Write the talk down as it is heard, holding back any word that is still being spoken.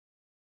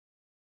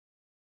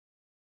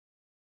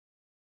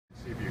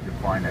See if you can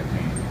find that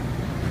pain.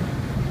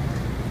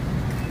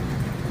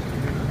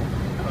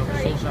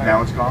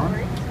 Now it's gone?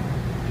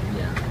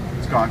 Yeah.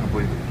 It's gone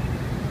completely.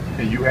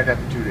 And you had that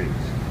for 2 days.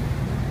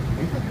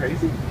 Ain't that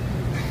crazy?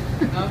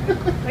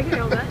 I can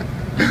know that.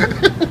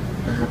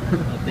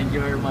 Thank you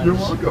very much. You're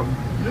welcome.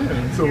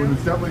 Yeah, so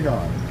it's definitely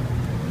gone.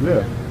 Yeah.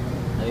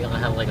 I think I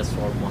have like a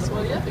sore muscle,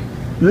 I think.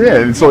 Yeah,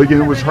 and so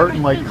again, it was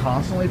hurting like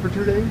constantly for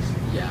 2 days?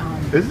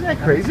 Yeah. Isn't that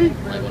crazy?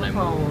 Like when I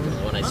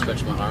moved, when I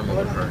stretched my arm, it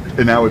would hurt.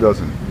 And now it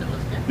doesn't? No.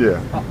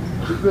 Yeah.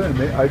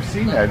 I've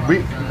seen that.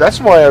 That's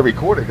why I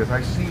recorded, because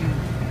I've seen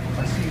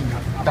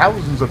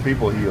thousands of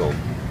people healed.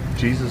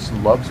 Jesus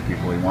loves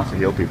people. He wants to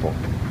heal people.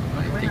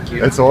 Thank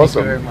you. That's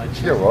awesome. Thank you very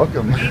much. You're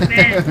welcome.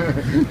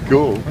 Amen.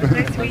 Cool.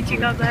 Nice to meet you.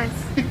 God bless.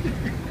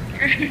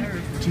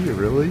 Gee,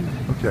 really?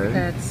 Okay.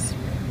 That's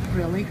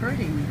really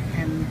hurting,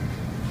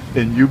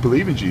 And you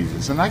believe in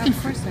Jesus, and Of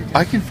course I do.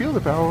 I can feel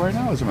the power right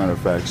now, as a matter of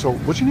fact. So,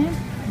 what's your name?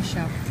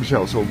 Michelle.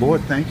 Michelle. So,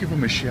 Lord, thank you for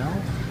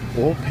Michelle.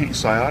 All pain,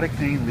 sciatic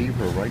pain, leave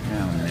her right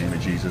now in the name of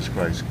Jesus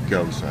Christ.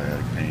 Go,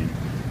 sciatic pain.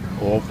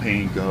 All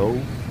pain,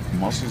 go.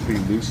 Muscles be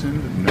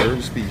loosened.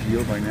 Nerves be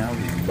healed right now.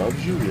 He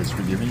loves you. He has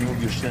forgiven you of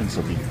your sins.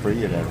 So be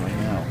free of that right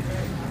now.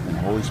 And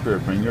Holy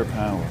Spirit, bring your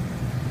power.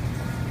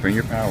 Bring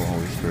your power,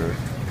 Holy Spirit.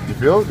 You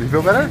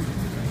feel better?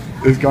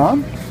 It's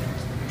gone?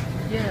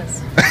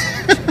 Yes.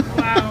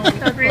 Wow.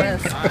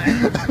 Bless.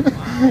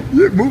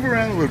 Yeah, move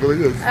around a little bit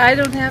like this. I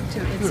don't have to.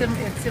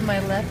 It's in my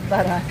left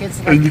buttock. It's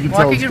like And you can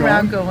tell walking it's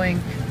around gone?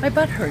 going, my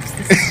butt hurts.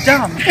 This is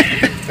dumb.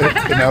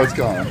 And now it's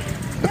gone.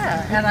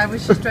 Yeah, and I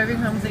was just driving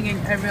home thinking,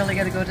 I really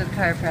got to go to the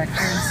chiropractor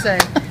and say,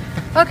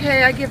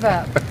 okay, I give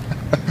up.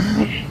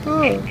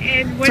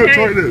 And when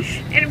Try this.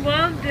 And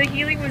while the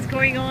healing was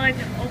going on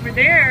over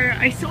there,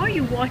 I saw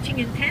you watching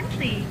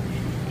intently.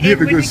 And Yeah,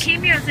 when you because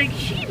came here, I was like,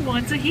 she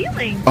wants a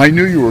healing. I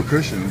knew you were a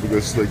Christian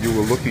because like you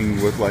were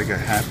looking with like a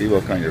happy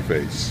look on your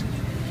face,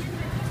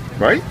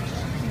 right?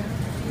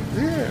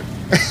 Yeah.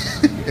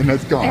 And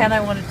that's gone. And I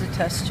wanted to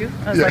test you.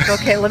 I was Yeah. like,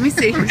 okay, let me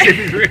see.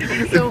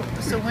 Really? So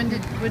when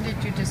did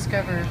you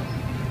discover?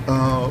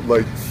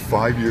 Like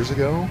 5 years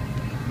ago.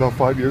 About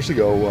 5 years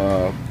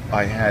ago,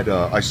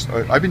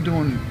 I've been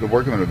doing the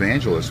work of an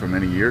evangelist for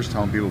many years,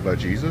 telling people about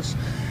Jesus.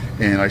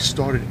 And I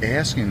started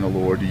asking the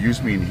Lord to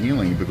use me in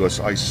healing because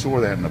I saw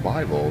that in the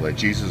Bible, that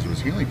Jesus was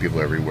healing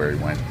people everywhere he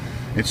went.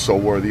 And so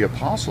were the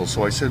apostles.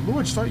 So I said,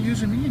 Lord, start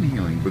using me in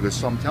healing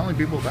because I'm telling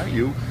people about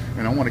you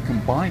and I want to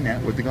combine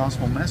that with the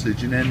gospel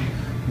message. And then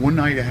one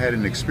night I had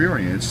an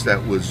experience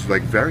that was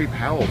like very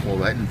powerful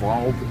that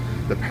involved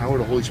the power of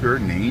the Holy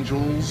Spirit and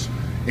angels.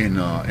 And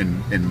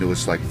there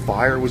was like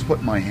fire was put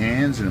in my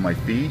hands and in my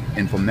feet.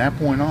 And from that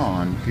point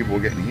on, people were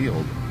getting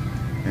healed.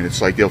 And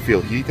it's like they'll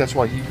feel heat. That's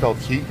why he felt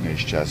heat in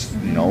his chest,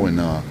 you know, and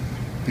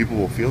people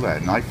will feel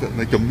that. And I felt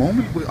like the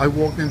moment I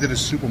walked into the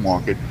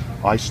supermarket,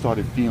 I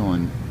started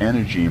feeling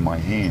energy in my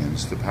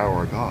hands, the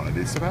power of God.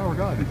 It's the power of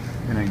God.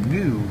 And I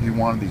knew he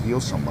wanted to heal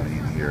somebody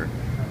in here.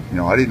 You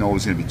know, I didn't know it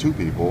was going to be two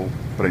people,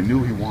 but I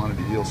knew he wanted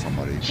to heal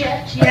somebody.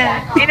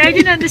 Yeah, and I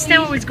didn't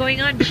understand what was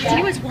going on because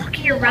he was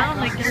walking around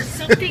like there was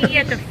something he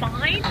had to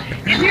find,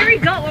 and there he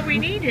got what we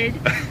needed.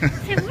 I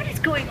said, what is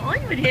going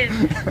on with him?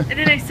 And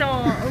then I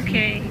saw,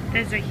 okay,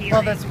 there's a healing.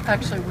 Well, that's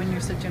actually when you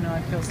said,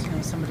 I feel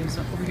somebody's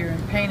over here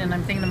in pain, and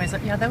I'm thinking to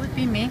myself, yeah, that would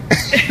be me.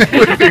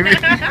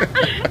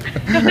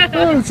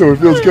 So it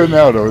feels good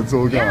now, though. It's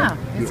all gone. Yeah,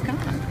 it's gone.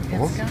 It's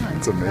Awesome. gone.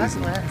 It's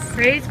amazing. God bless.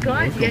 Praise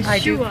God, I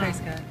do Yeshua. praise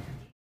God.